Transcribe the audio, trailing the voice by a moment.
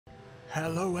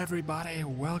Hello everybody,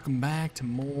 welcome back to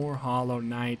more Hollow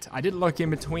Knight. I did look in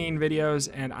between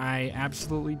videos and I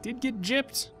absolutely did get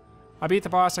gypped. I beat the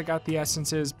boss, I got the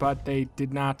essences, but they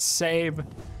did not save.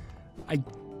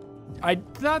 I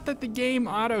thought that the game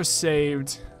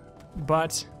auto-saved,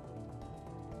 but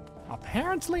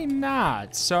apparently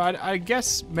not. So I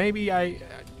guess maybe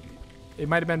it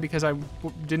might have been because I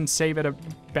didn't save at a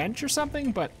bench or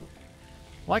something, but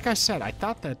like I said, I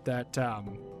thought that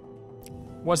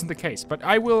wasn't the case. But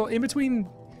I will, in between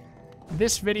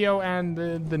this video and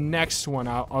the next one,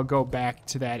 I'll go back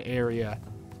to that area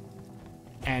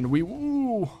and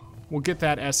we'll get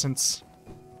that essence.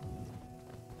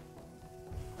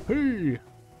 Hey,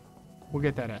 we'll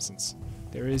get that essence.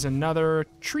 There is another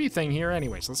tree thing here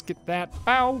anyways. Let's get that.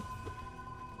 Bow.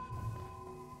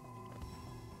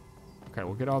 Okay,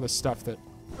 we'll get all the stuff that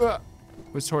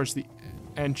was towards the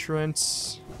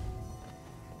entrance.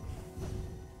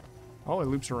 Oh, it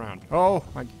loops around. Oh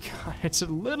my god, it's a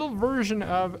little version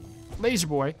of Laser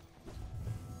Boy,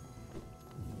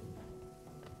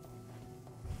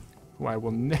 who I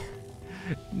will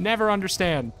never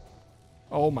understand.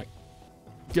 Oh my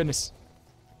goodness.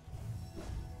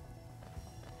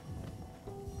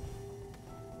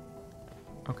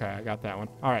 Okay, I got that one.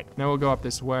 All right, now we'll go up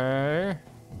this way.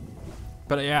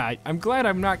 But yeah, I'm glad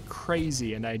I'm not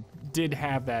crazy and I did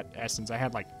have that essence. I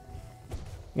had like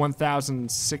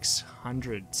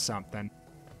 1,600 something.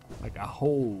 Like a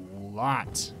whole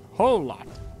lot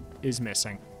is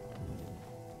missing.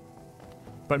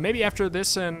 But maybe after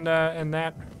this and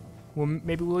that,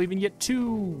 maybe we'll even get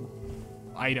 2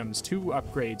 items, 2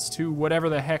 upgrades, 2 whatever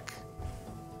the heck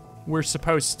we're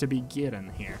supposed to be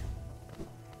getting here.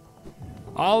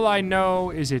 All I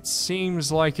know is it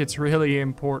seems like it's really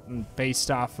important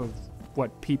based off of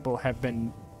what people have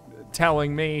been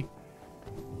telling me,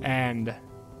 and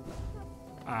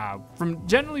from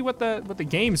generally what the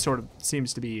game sort of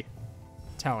seems to be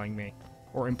telling me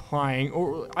or implying,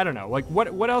 or I don't know, like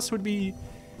what else would be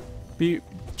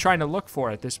trying to look for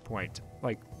at this point?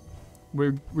 Like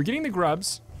we're getting the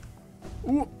grubs.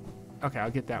 Ooh. Okay, I'll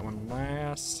get that one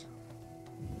last.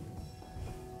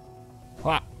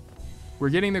 Ah. We're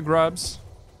getting the grubs.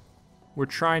 We're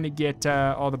trying to get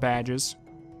all the badges.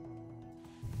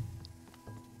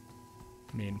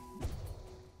 I mean,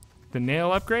 the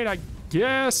nail upgrade, I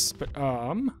guess, but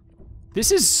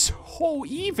this is so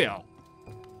evil.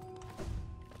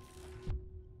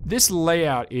 This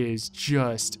layout is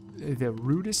just the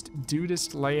rudest,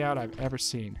 dudest layout I've ever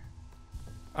seen.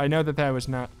 I know that was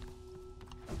not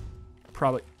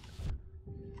probably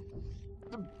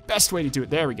the best way to do it.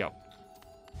 There we go.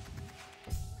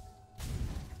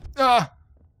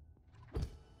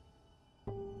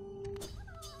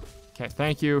 Okay,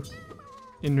 thank you,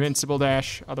 Invincible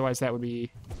Dash. Otherwise, that would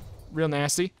be real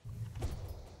nasty.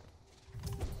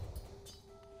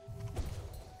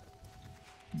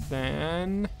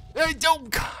 Then, oh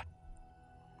God!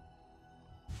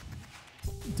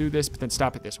 Do this, but then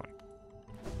stop at this one.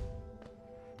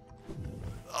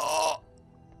 Oh,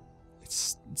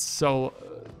 it's so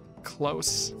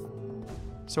close.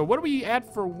 So what do we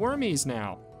add for wormies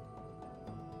now?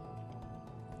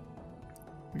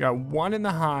 We got 1 in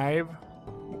the hive.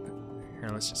 Here,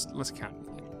 let's count.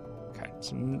 Okay,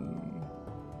 so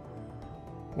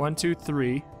 1, 2,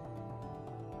 3,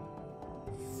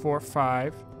 4,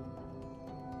 5.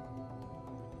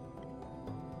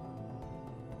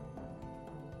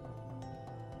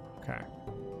 Okay,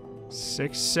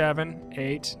 6, 7,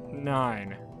 8,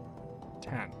 9,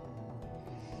 10.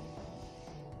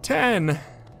 10.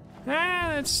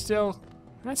 That's still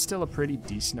a pretty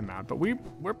decent amount, but we're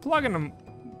plugging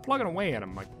away at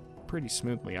them like pretty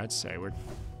smoothly, I'd say.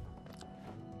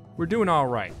 We're doing all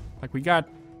right. Like we got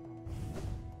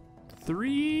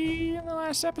 3 in the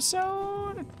last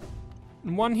episode,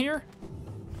 and 1 here.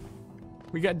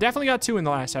 We definitely got 2 in the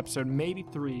last episode, maybe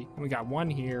 3, and we got 1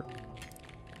 here.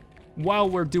 While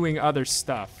we're doing other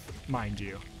stuff, mind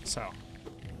you. So.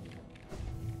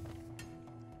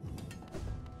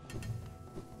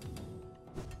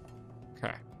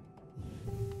 Okay.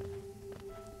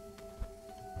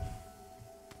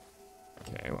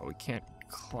 Okay, well, we can't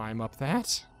climb up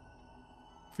that.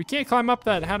 If we can't climb up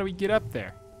that, how do we get up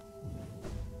there?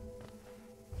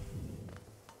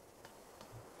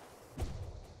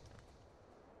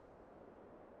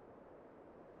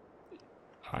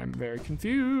 I'm very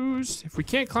confused. If we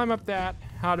can't climb up that,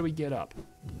 how do we get up?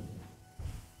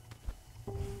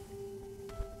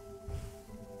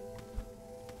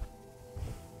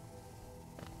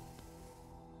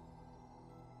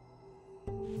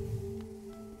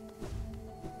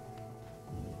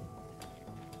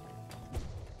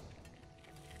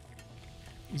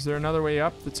 Is there another way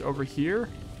up that's over here?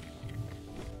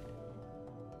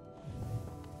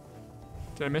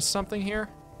 Did I miss something here?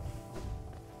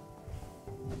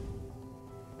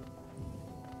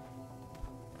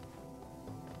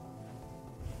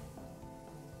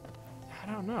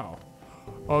 I don't know.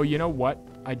 Oh, you know what?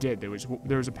 I did. There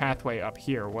was a pathway up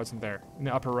here, wasn't there? In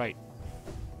the upper right.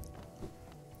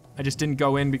 I just didn't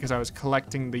go in because I was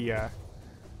collecting the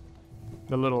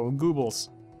little goobles.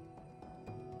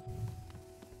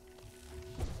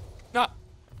 No.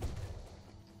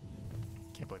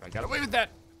 Can't believe I got away with that.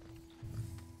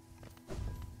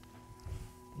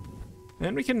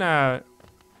 Then we can,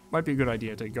 might be a good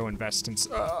idea to go invest in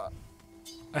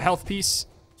a health piece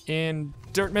in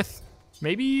Dirtmouth.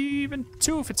 Maybe even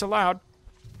 2 if it's allowed.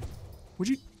 Would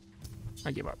you?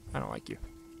 I give up. I don't like you.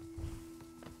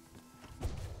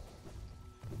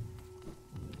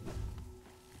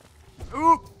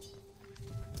 Oop.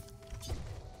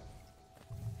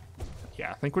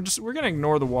 Yeah, I think we're gonna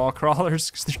ignore the wall crawlers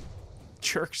because they're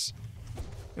jerks.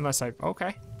 Unless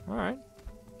okay, all right.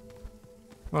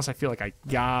 Unless I feel like I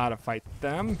gotta fight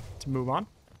them to move on.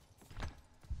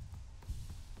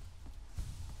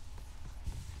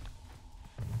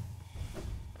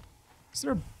 Is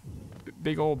there a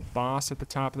big old boss at the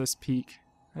top of this peak?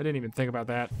 I didn't even think about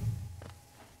that.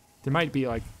 There might be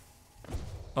like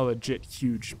a legit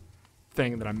huge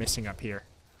thing that I'm missing up here.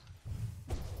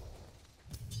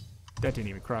 That didn't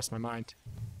even cross my mind.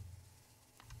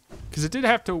 Because we did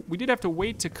have to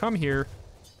wait to come here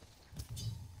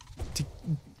to,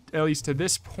 at least to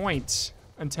this point,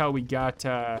 until we got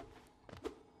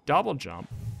double jump.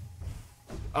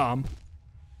 Okay,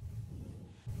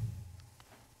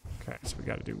 so we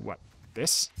gotta do what?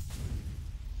 This?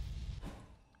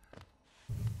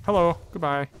 Hello,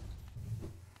 goodbye.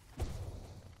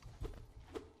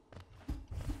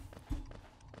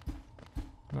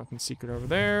 Nothing secret over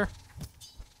there.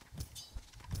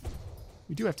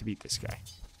 We do have to beat this guy.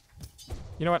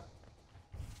 You know what?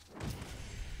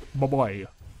 Bye-bye.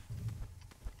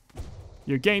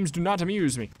 Your games do not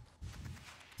amuse me.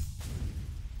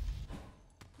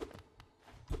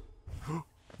 We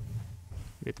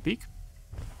hit the peak.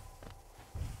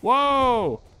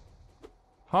 Whoa!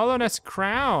 Hollowness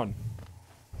crown.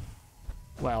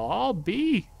 Well, I'll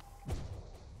be.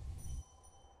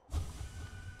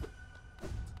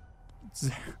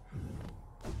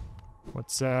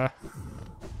 What's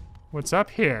up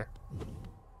here?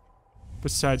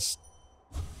 Besides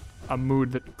a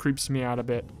mood that creeps me out a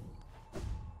bit.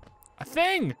 A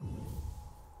thing!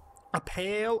 A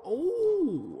pale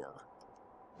ore.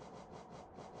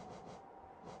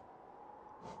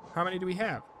 How many do we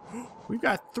have? We've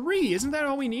got 3. Isn't that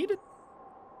all we needed?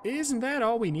 Isn't that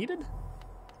all we needed?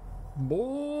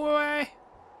 Boy.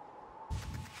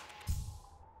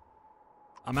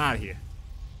 I'm out of here.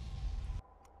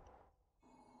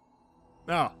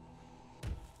 Oh.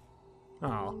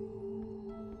 Oh.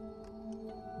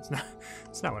 It's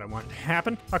not what I wanted to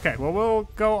happen. Okay, well, we'll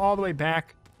go all the way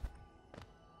back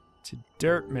to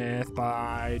Dirtmouth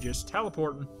by just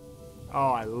teleporting.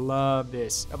 Oh, I love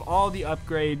this. Of all the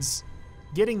upgrades,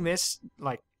 getting this,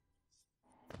 like,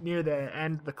 near the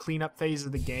end, the cleanup phase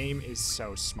of the game is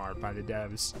so smart by the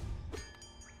devs.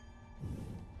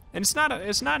 And it's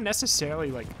not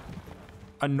necessarily, like,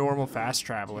 a normal fast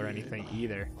travel or anything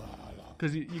either.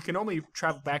 Because you can only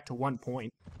travel back to one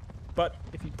point. But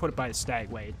if you put it by a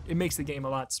stagway, it makes the game a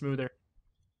lot smoother.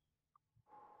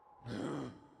 I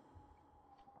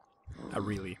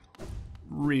really,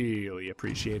 really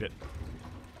appreciate it.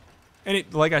 And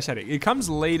it, like I said, it comes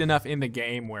late enough in the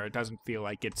game where it doesn't feel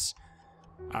like it's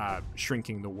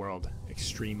shrinking the world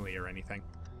extremely or anything.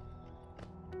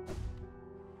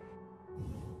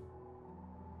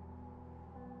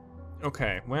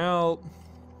 Okay, well,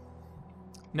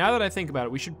 now that I think about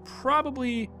it, we should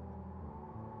probably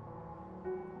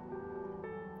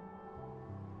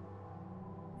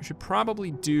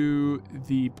do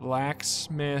the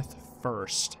blacksmith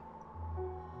first.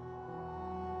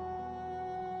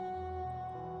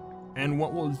 And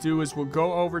what we'll do is we'll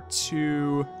go over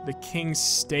to the King's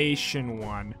Station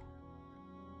one.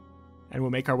 And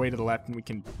we'll make our way to the left, and we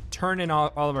can turn in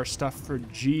all of our stuff for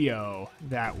Geo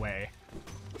that way.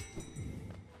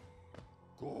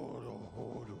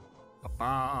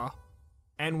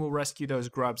 And we'll rescue those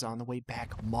grubs on the way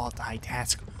back.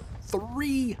 Multitask.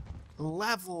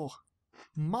 3-level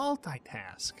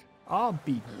multitask. I'll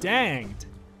be danged.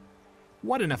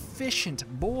 What an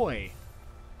efficient boy.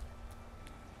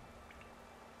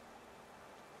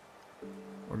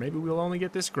 Or maybe we'll only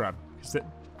get this grub. Because that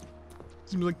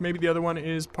seems like maybe the other one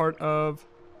is part of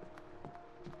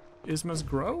Isma's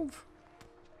Grove?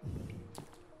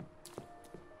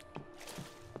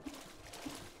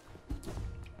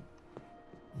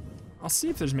 see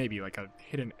if there's maybe like a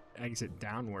hidden exit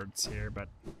downwards here, but...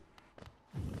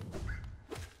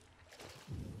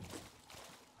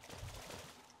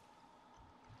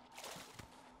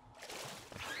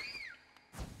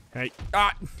 Hey.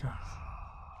 Ah!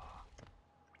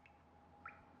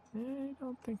 I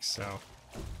don't think so.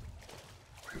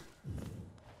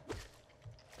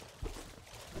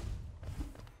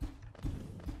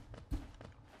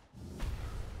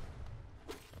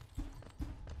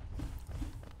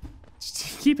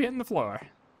 Just keep hitting the floor.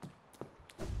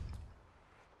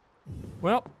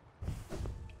 Well.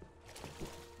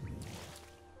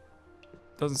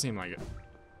 Doesn't seem like it.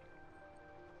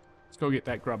 Let's go get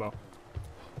that grubbo.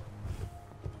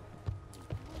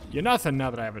 You're nothing now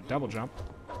that I have a double jump.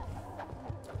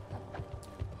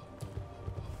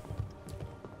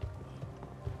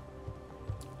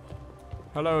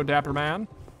 Hello, dapper man.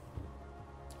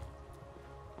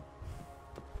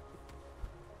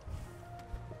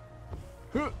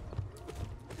 Huh.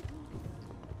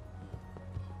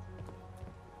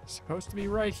 Supposed to be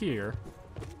right here.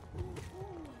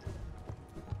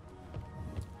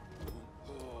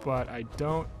 But I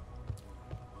don't...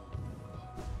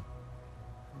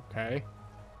 Okay.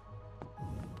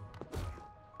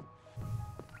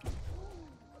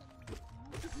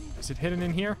 Is it hidden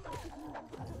in here?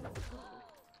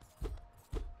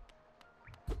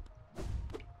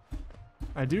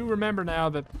 I do remember now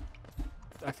that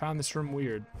I found this room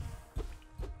weird.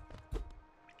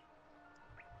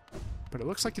 But it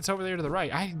looks like it's over there to the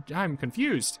right. I'm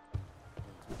confused.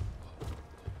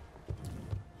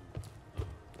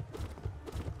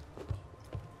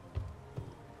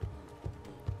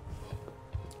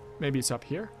 Maybe it's up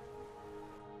here?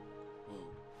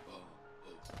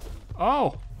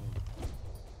 Oh!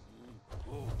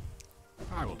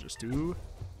 I will just do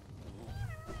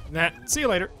that. See you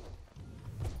later.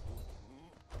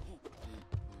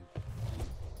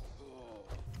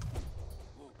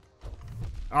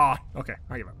 Oh, okay.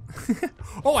 I give up.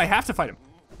 Oh, I have to fight him.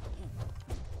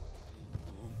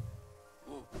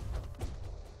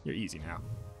 You're easy now.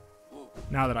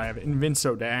 Now that I have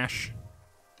Invinso Dash.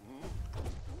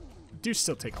 Do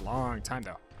still take a long time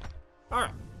though. All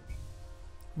right.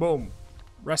 Boom.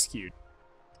 Rescued.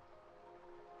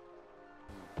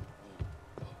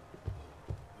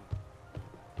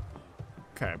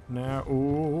 Okay, now,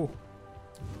 ooh.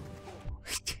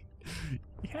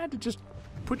 You had to just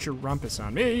put your rumpus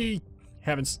on me.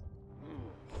 Heavens.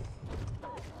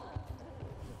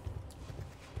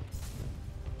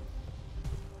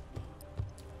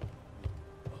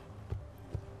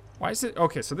 Why is it?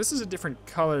 Okay, so this is a different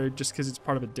color just because it's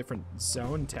part of a different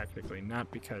zone, technically, not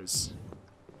because...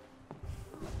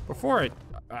 Before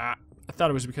I thought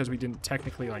it was because we didn't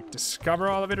technically, like, discover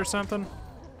all of it or something.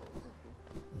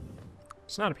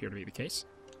 Does not appear to be the case.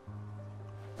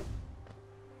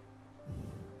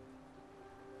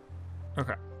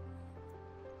 Okay.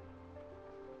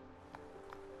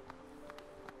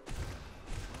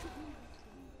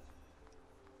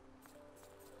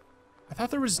 I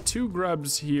thought there was 2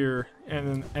 grubs here,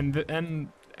 and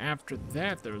then after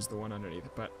that there was the one underneath.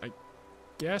 But I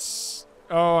guess,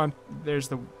 oh, there's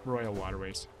the royal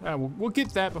waterways. We'll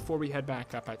get that before we head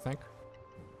back up, I think.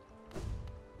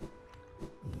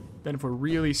 Then if we're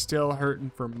really still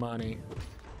hurting for money,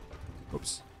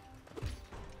 oops.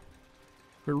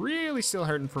 If we're really still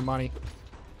hurting for money,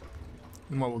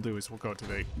 then what we'll do is we'll go to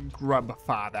the grub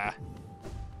father.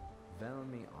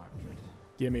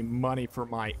 Give me money for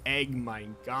my egg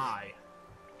mine guy.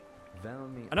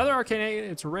 Another arcane egg.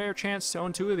 It's a rare chance to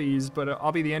own 2 of these, but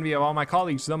I'll be the envy of all my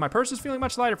colleagues, though my purse is feeling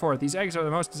much lighter for it. These eggs are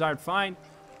the most desired find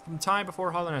from time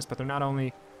before hollowness, but they're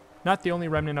not the only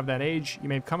remnant of that age. You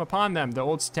may have come upon them, the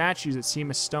old statues that seem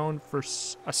a store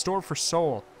for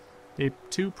soul. They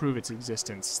too prove its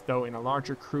existence, though in a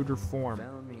larger, cruder form.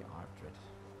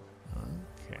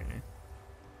 Okay.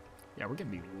 Yeah, we're gonna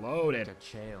be loaded.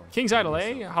 King's Idol,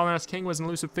 eh? Hollowness King was an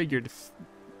elusive figure.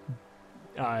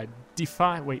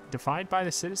 Defied by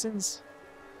the citizens?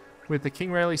 With the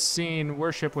king rarely seen,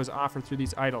 worship was offered through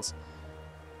these idols.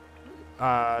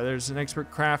 There's an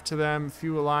expert craft to them.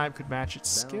 Few alive could match its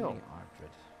skill.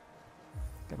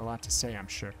 Got a lot to say, I'm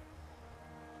sure.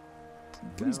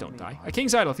 Please don't die. A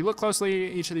king's idol. If you look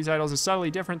closely, each of these idols is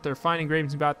subtly different. There are fine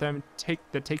engravings about them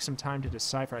that take some time to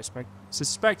decipher. I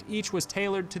suspect each was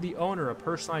tailored to the owner, a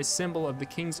personalized symbol of the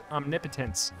king's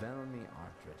omnipotence.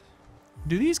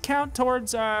 Do these count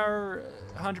towards our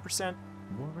 100%?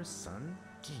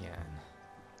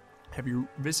 Have you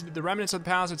visited the remnants of the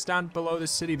palace? It's down below the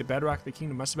city, the bedrock of the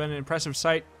kingdom. Must have been an impressive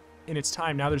sight in its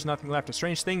time. Now there's nothing left. A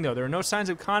strange thing, though. There are no signs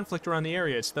of conflict around the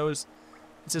area. It's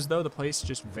as though the place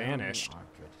just vanished.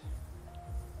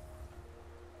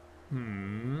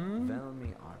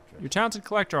 You're a talented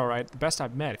collector, all right. The best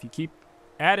I've met. If you keep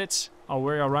at it, I'll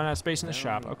worry I'll run out of space in the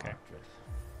shop. Okay.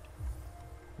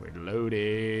 We're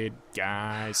loaded,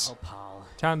 guys.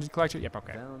 Talented collector. Yep,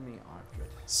 okay.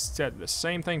 Said the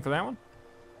same thing for that one.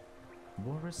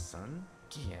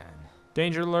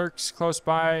 Danger lurks close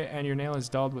by, and your nail is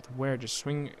dulled with wear. Just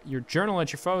swing your journal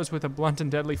at your foes with a blunt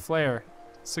and deadly flare.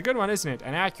 It's a good one, isn't it?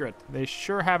 And accurate. They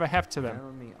sure have a heft to them.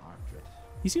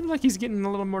 He seems like he's getting a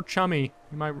little more chummy.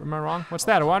 Am I wrong? What's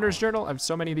that? A Wanderer's Journal? I have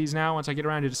so many of these now. Once I get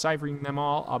around to deciphering them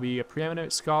all, I'll be a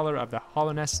preeminent scholar of the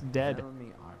Hollowness Dead.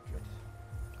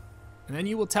 And then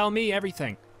you will tell me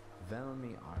everything.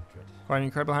 Quite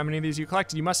incredible how many of these you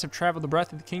collected. You must have traveled the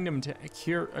breadth of the kingdom to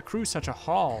accrue such a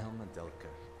haul.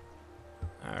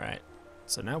 Alright.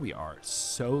 So now we are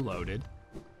so loaded.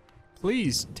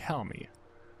 Please tell me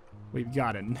we've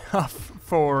got enough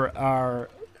for our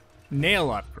nail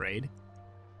upgrade.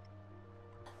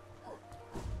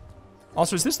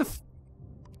 Also, is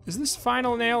this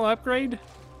final nail upgrade?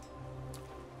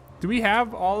 Do we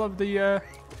have all of the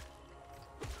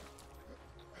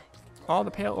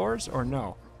pale ores or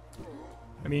no?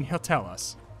 I mean, he'll tell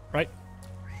us, right?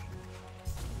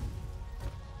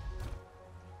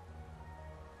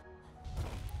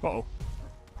 Uh-oh.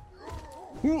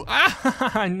 Ooh,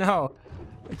 ah, no.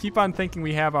 I keep on thinking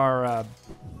we have our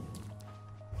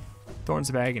Thorns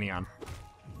of Agony on.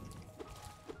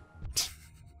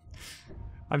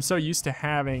 I'm so used to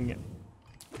having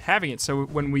it, so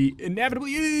when we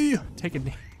inevitably take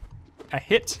a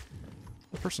hit,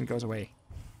 the person goes away.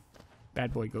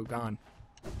 Bad boy go gone.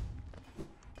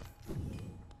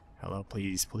 Hello,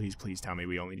 please, please, please tell me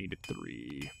we only needed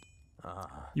 3.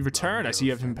 You returned. I see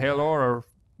you have some pale ore or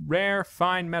rare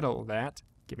fine metal. That.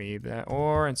 Give me that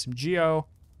ore and some geo.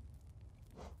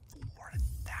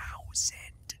 4,000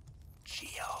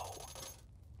 geo.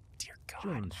 Dear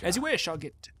God. As you wish, I'll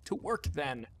get to work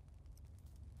then.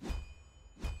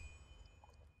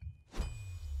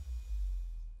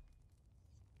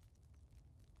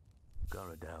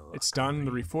 It's done.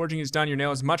 The reforging is done. Your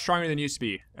nail is much stronger than it used to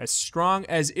be. As strong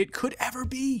as it could ever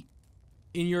be.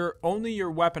 In only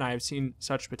your weapon I have seen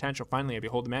such potential. Finally, I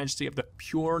behold the majesty of the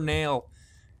pure nail.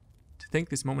 To think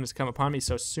this moment has come upon me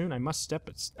so soon, I must step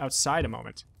outside a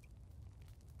moment.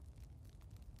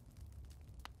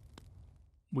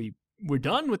 We're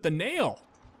done with the nail.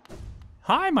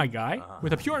 Hi, my guy.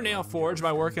 With a pure nail forged,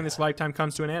 my work in this lifetime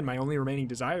comes to an end. My only remaining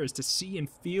desire is to see and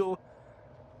feel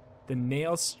the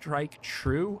nail strike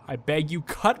true. I beg you,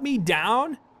 cut me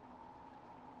down.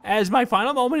 As my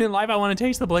final moment in life, I want to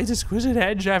taste the blade's exquisite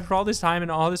edge. After all this time and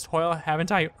all this toil,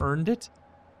 haven't I earned it?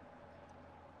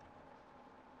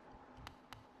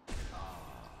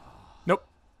 Nope.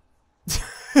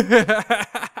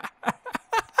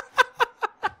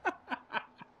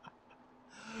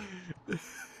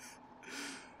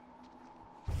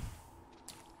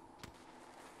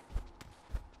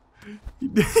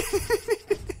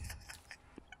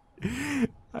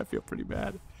 I feel pretty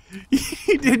bad.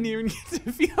 He didn't even get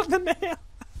to feel the nail.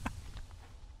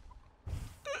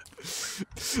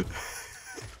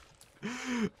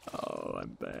 Oh,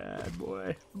 I'm bad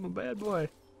boy. I'm a bad boy.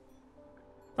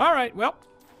 All right, well,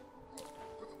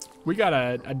 we got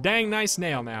a dang nice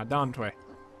nail now, don't we?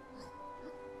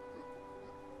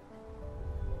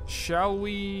 Shall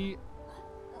we?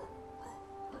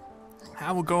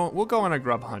 We'll go on a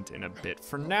grub hunt in a bit.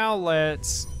 For now,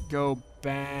 let's go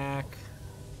back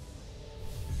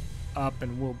up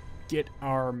and we'll get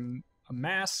a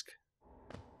mask,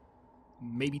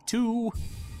 maybe 2.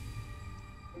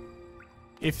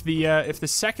 If the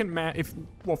second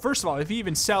well, first of all, if he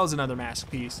even sells another mask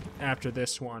piece after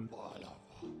this one,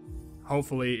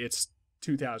 hopefully it's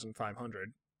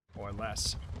 2,500 or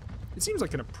less. It seems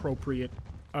like an appropriate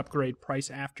upgrade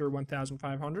price after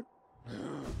 1,500.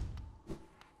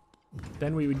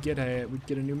 Then we would get a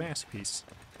new mask piece,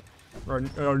 or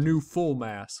a new full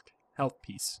mask health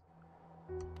piece.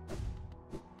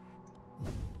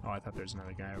 Oh, I thought there's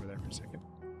another guy over there for a second.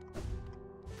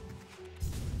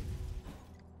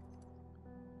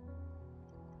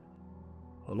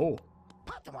 Hello.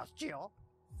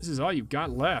 This is all you've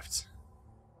got left.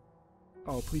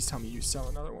 Oh, please tell me you sell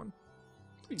another one.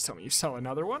 Please tell me you sell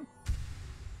another one.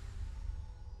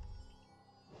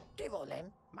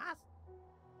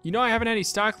 You know I haven't any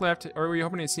stock left, or were you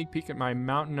hoping to sneak peek at my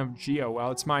mountain of geo?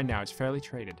 Well, it's mine now. It's fairly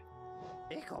traded.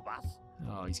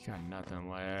 Oh, he's got nothing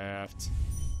left.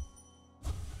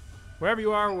 Wherever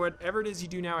you are, whatever it is you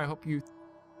do now, I hope you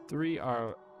 3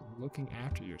 are looking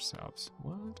after yourselves.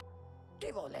 What?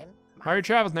 How are your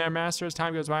travels, Nail Master? As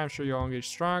time goes by, I'm sure you'll only get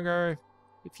stronger.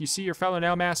 If you see your fellow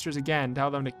Nail Masters again, tell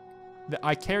them to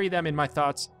I carry them in my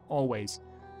thoughts always.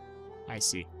 I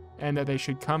see. And that they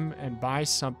should come and buy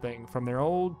something from their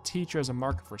old teacher as a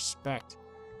mark of respect.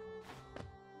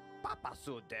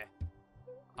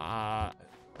 I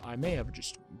may have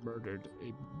just murdered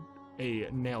a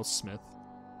nailsmith.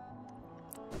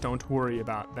 Don't worry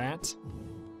about that.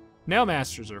 Nail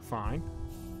masters are fine.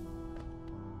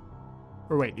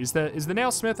 Or wait, is the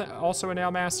nailsmith also a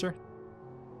nail master?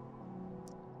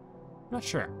 Not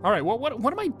sure. All right,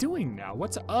 what am I doing now?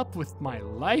 What's up with my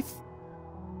life?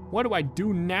 What do I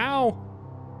do now?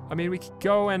 I mean, we could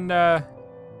go and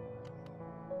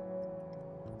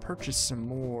purchase some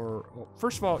more. Well,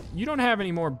 first of all, you don't have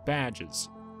any more badges,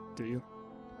 do you?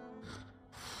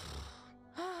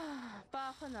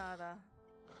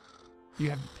 You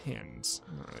have pins.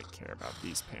 I don't really care about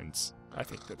these pins. I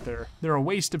think that they're a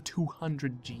waste of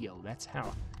 200 geo. That's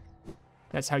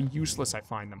how useless I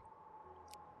find them.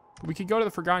 We could go to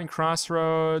the Forgotten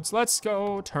Crossroads. Let's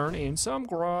go turn in some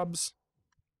grubs.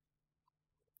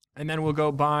 And then we'll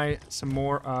go buy some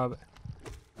more of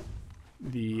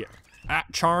the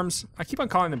charms. I keep on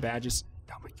calling them badges.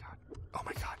 Oh my god. Oh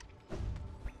my god.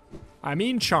 I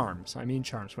mean charms. I mean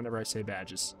charms whenever I say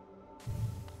badges.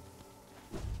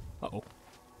 Uh-oh.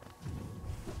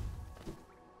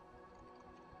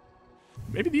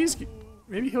 Maybe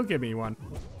he'll give me one.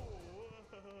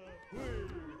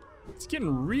 It's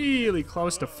getting really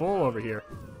close to full over here.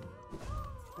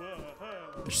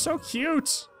 They're so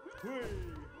cute.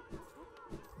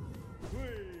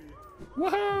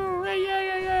 Woohoo! Hey, yeah,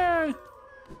 yeah, yeah!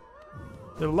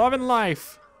 They're loving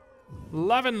life.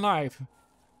 Loving life.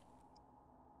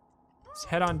 Let's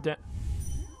head on down.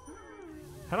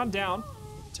 Head on down.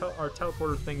 Our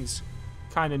teleporter thing's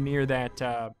kind of near that,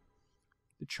 the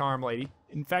charm lady.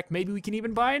 In fact, maybe we can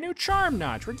even buy a new charm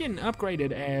notch. We're getting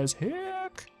upgraded as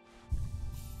heck.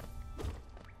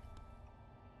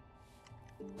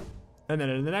 And then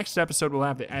in the next episode, we'll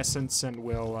have the essence and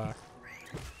we'll,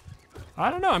 I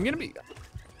don't know, I'm gonna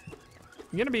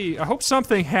be, I hope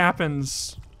something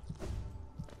happens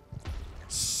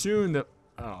soon that,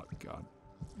 oh god,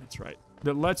 that's right,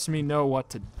 that lets me know what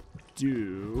to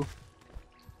do.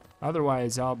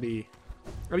 Otherwise, I mean,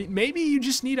 maybe you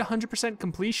just need 100%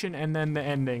 completion and then the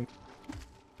ending.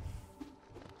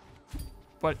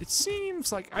 But it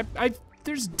seems like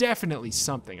there's definitely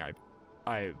something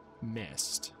I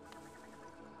missed.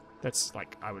 That's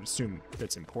like, I would assume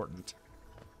that's important.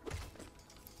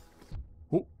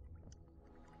 Oh.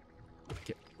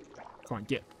 Get. Come on,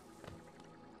 get.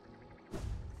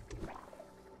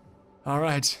 All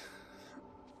right.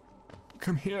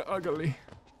 Come here, ugly.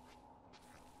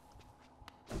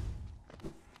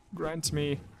 Grant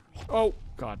me. Oh,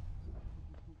 God.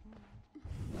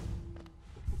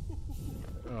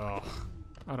 Oh,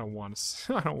 I don't want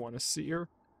to see her.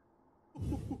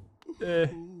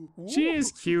 She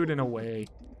is cute in a way.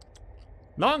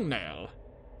 Long nail.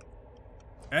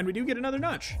 And we do get another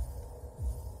notch.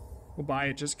 We'll buy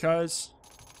it just cause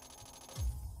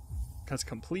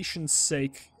completion's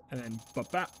sake. And then,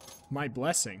 but my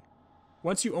blessing.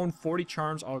 Once you own 40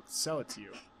 charms, I'll sell it to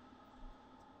you.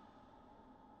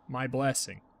 My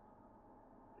blessing.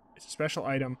 It's a special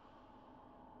item.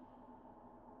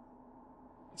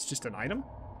 It's just an item?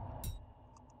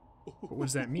 But what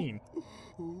does that mean?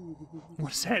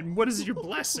 What is your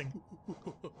blessing?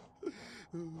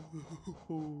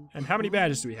 And how many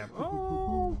badges do we have?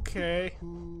 Okay.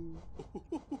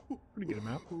 Pretty good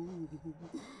amount.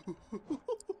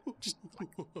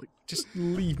 Just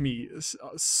leave me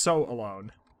so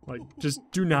alone. Like, just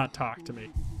do not talk to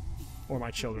me. Or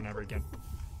my children ever again.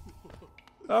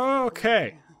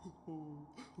 Okay.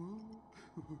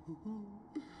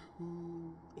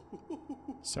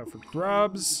 So for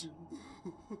grubs...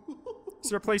 Is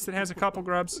there a place that has a couple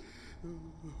grubs?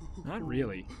 Not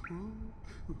really.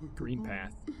 Green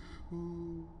path.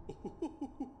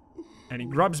 Any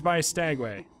grubs by a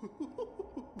stagway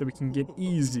that we can get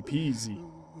easy peasy.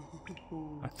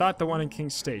 I thought the one in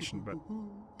King's Station, but...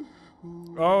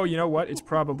 Oh, you know what? It's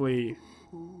probably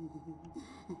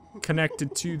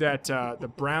connected to that, the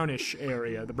brownish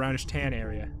area, the brownish tan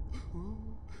area.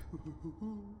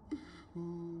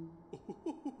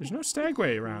 There's no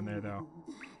stagway around there, though.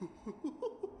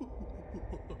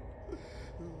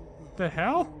 The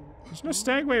hell? There's no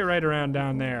stagway right around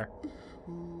down there.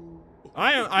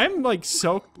 I'm like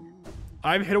so...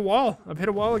 I've hit a wall. I've hit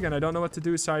a wall again. I don't know what to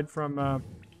do aside from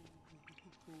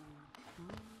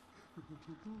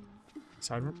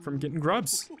getting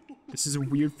grubs. This is a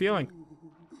weird feeling.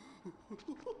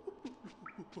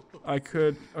 I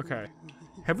could... Okay.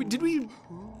 Did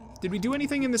we do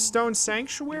anything in the stone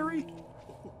sanctuary?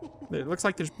 It looks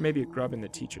like there's maybe a grub in the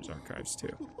teacher's archives,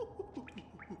 too.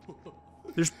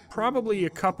 There's probably a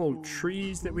couple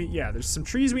trees that yeah, there's some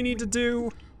trees we need to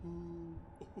do.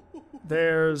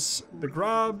 There's the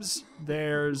grubs.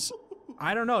 There's,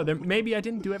 I don't know. Maybe I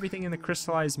didn't do everything in the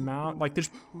crystallized mount. Like, there's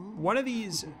one of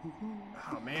these.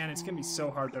 Oh man, it's gonna be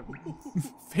so hard to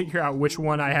figure out which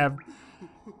one I have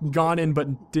gone in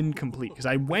but didn't complete, because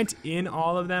I went in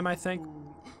all of them, I think.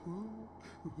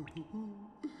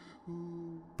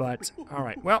 But all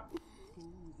right, well,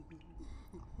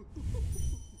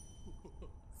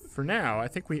 for now, I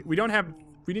think we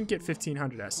didn't get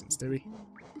 1500 essence, did we?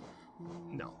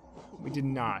 No, we did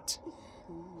not.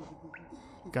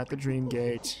 Got the dream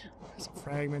gate, some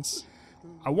fragments.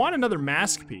 I want another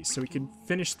mask piece so we can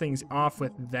finish things off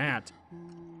with that.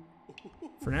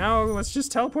 For now, let's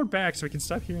just teleport back so we can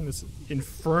stop hearing this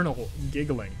infernal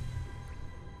giggling.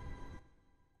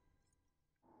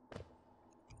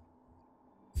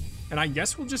 And I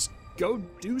guess we'll just go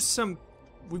do some...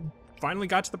 We finally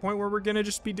got to the point where we're gonna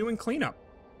just be doing cleanup.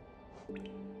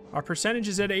 Our percentage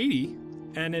is at 80,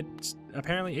 and it's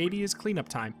apparently 80 is cleanup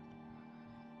time.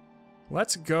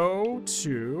 Let's go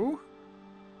to...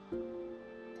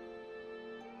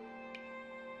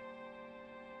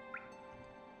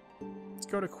 Let's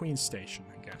go to Queen Station,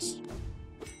 I guess.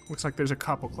 Looks like there's a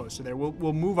couple closer there.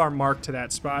 We'll move our mark to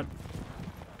that spot.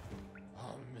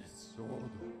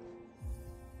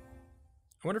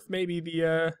 I wonder if maybe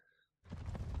the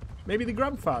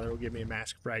Grub Father will give me a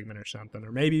mask fragment or something,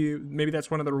 or maybe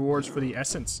that's one of the rewards for the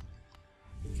essence.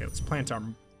 Okay, let's plant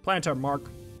our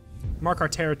mark our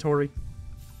territory.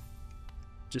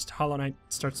 Just Hollow Knight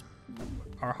starts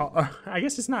our I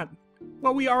guess it's not.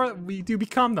 Well, we do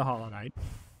become the Hollow Knight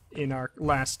in our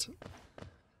last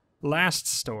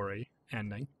story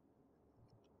ending.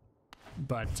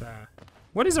 But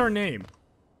what is our name?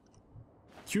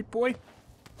 Cute Boy?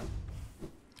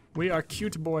 We are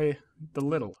Cute Boy the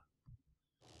Little.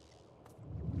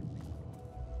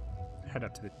 Head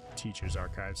up to the teacher's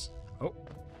archives. Oh.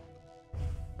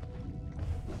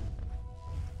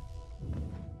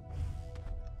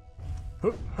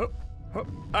 Hup, hup, hup.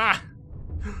 Ah!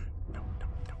 No.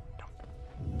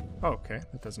 Oh, okay,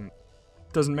 that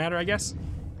doesn't matter, I guess.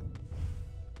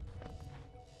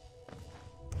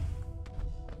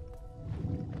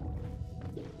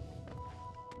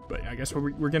 But I guess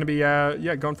we're gonna be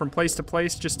yeah, going from place to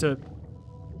place just to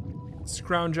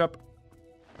scrounge up.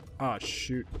 Oh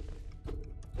shoot.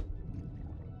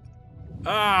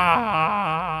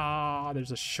 Ah,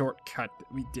 there's a shortcut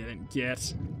that we didn't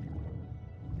get.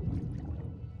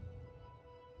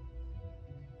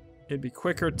 It'd be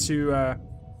quicker to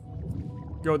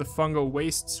go the fungal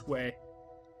wastes way.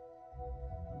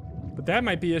 But that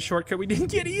might be a shortcut we didn't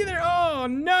get either. Oh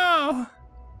no!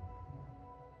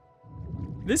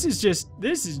 This is just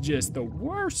the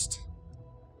worst.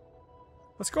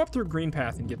 Let's go up through Green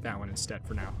Path and get that one instead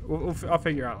for now. I'll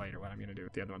figure out later what I'm gonna do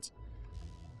with the other ones.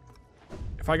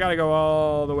 If I gotta go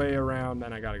all the way around,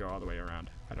 then I gotta go all the way around.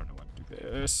 I don't know what to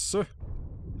do this.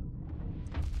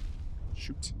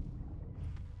 Shoot.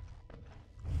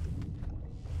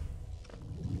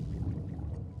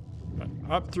 But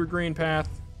up through Green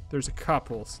Path, there's a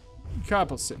couple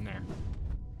sitting there.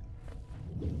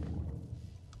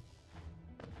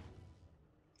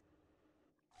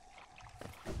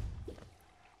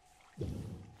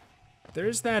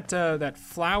 There's that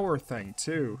flower thing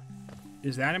too.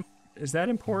 Is that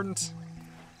important?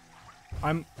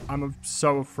 I'm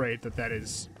so afraid that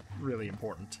is really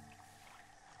important.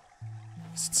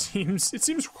 It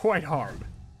seems quite hard.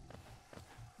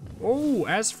 Oh,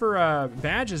 as for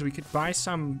badges, we could buy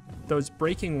those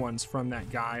breaking ones from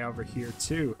that guy over here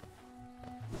too.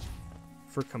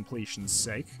 For completion's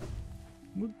sake.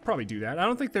 We'll probably do that. I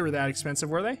don't think they were that expensive,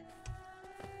 were they?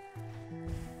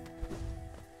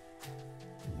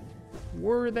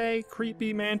 Were they,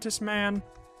 creepy mantis man?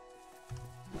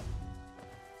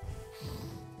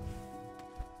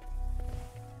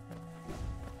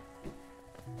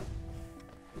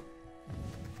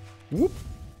 Whoop.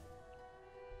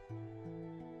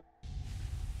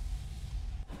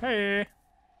 Hey.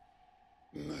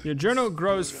 Your journal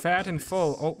grows fat and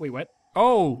full. Oh, wait, what?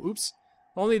 Oh, oops.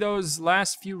 Only those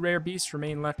last few rare beasts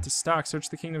remain left to stock. Search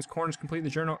the kingdom's corners, complete the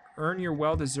journal, earn your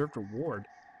well-deserved reward.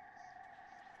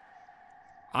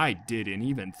 I didn't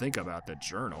even think about the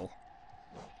journal.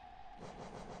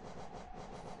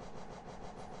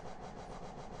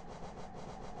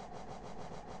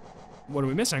 What are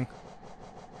we missing?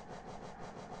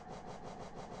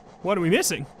 What are we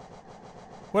missing?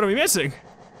 What are we missing?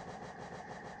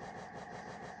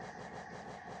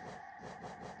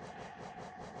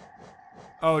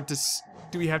 Oh,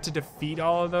 do we have to defeat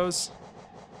all of those?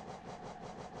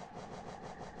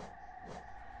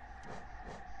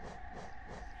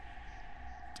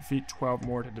 Defeat 12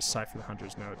 more to decipher the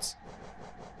hunter's notes.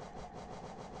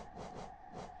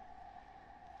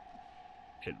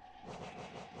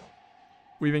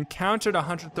 We've encountered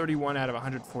 131 out of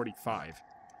 145.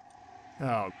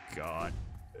 Oh, God.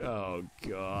 Oh,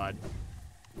 God.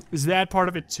 Is that part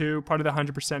of it, too? Part of the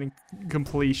 100%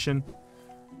 completion?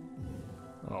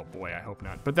 Oh, boy, I hope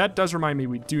not. But that does remind me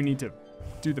we do need to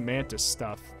do the mantis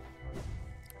stuff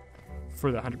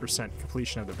for the 100%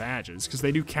 completion of the badges, because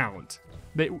they do count.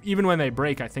 Even when they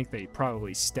break, I think they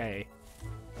probably stay.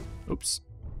 Oops.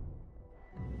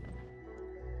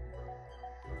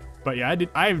 But yeah,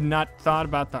 I have not thought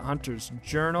about the hunter's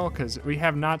journal, because we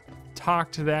have not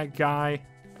talked to that guy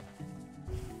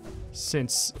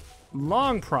since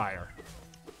long prior.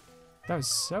 That was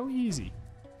so easy.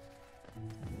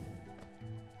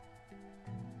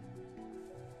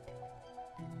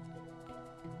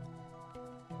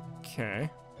 Okay.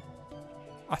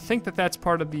 I think that that's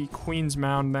part of the Queen's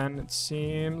Mound then, it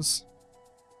seems.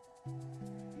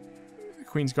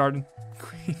 Queen's Garden.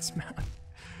 Queen's Mound.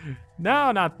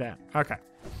 No, not that. Okay.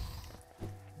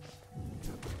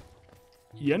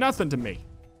 You're nothing to me.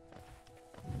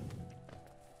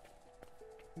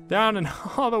 Down and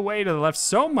all the way to the left.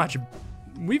 So much.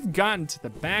 We've gotten to the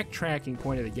backtracking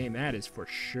point of the game. That is for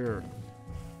sure.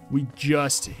 We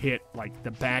just hit, like,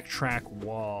 the backtrack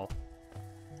wall.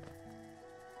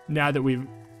 Now that we've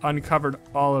uncovered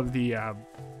all of the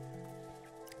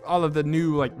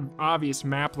new, like, obvious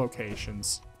map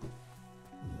locations.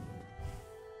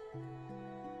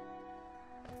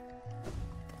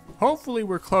 Hopefully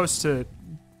we're close to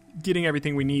getting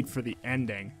everything we need for the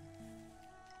ending.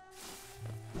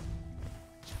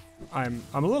 I'm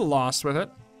a little lost with it.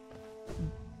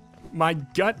 My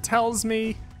gut tells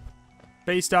me,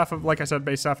 based off of, like I said,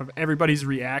 based off of everybody's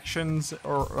reactions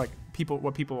or like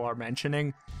what people are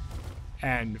mentioning,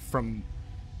 and from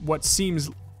what seems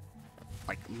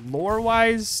like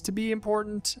lore-wise to be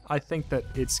important, I think that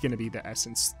it's gonna be the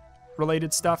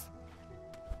essence-related stuff.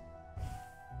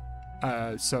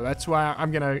 So that's why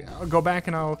I'll go back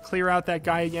and I'll clear out that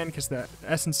guy again, because the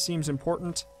essence seems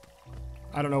important.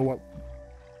 I don't know what,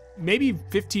 maybe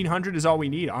 1500 is all we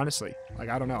need, honestly. Like,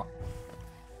 I don't know.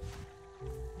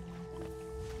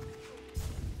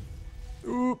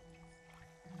 Oop.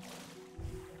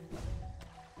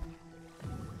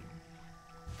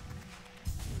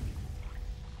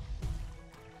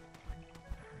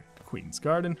 Queen's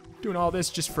Garden. Doing all this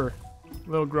just for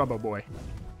little Grubbo boy.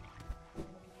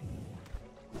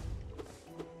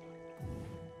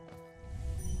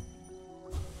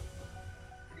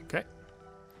 Okay.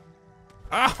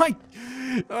 Oh my...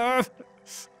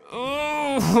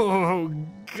 oh,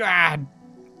 God.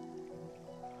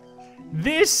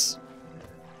 This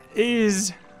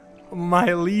is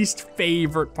my least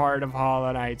favorite part of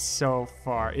Hollow Knight so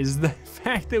far, is the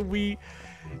fact that we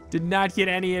did not get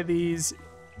any of these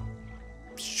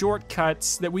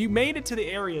shortcuts, that we made it to the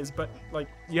areas, but like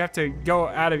you have to go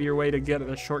out of your way to get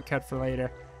a shortcut for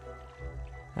later.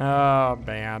 Oh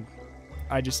man,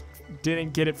 I just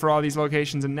didn't get it for all these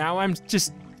locations, and now I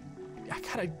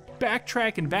gotta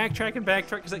backtrack and backtrack and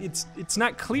backtrack, because it's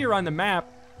not clear on the map.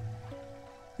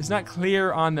 It's not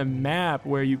clear on the map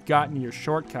where you've gotten your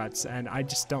shortcuts, and I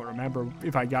just don't remember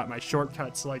if I got my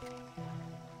shortcuts. Like,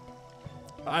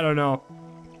 I don't know.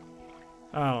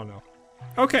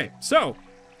 Okay, so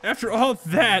after all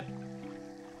that,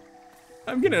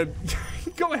 I'm gonna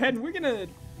go ahead and we're gonna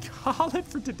call it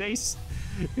for today's,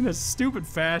 in a stupid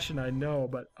fashion, I know,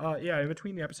 but yeah, in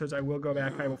between the episodes I will go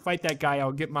back, I will fight that guy,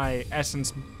 I'll get my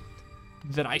essence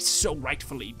that I so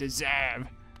rightfully deserve.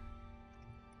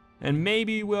 And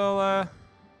maybe we'll, I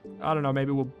don't know,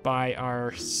 maybe we'll buy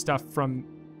our stuff from,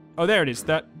 oh, there it is,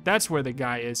 that's where the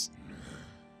guy is.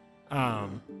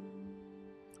 I'm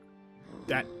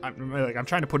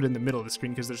trying to put it in the middle of the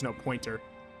screen because there's no pointer.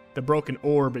 The broken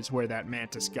orb is where that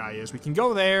mantis guy is. We can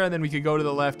go there, and then we could go to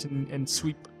the left and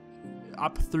sweep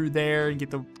up through there and get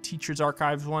the Teacher's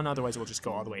Archives one. Otherwise, we'll just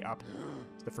go all the way up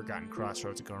to the Forgotten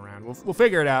Crossroads and go around. We'll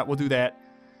figure it out. We'll do that.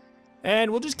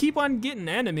 And we'll just keep on getting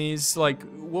enemies. Like,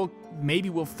 maybe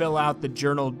we'll fill out the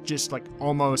journal just like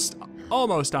almost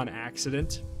on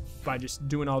accident by just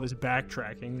doing all this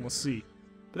backtracking. We'll see.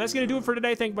 But that's going to do it for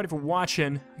today. Thank you, buddy, for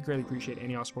watching. I greatly appreciate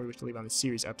any all support you wish to leave on this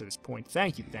series up to this point.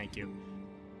 Thank you.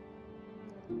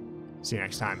 See you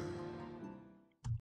next time.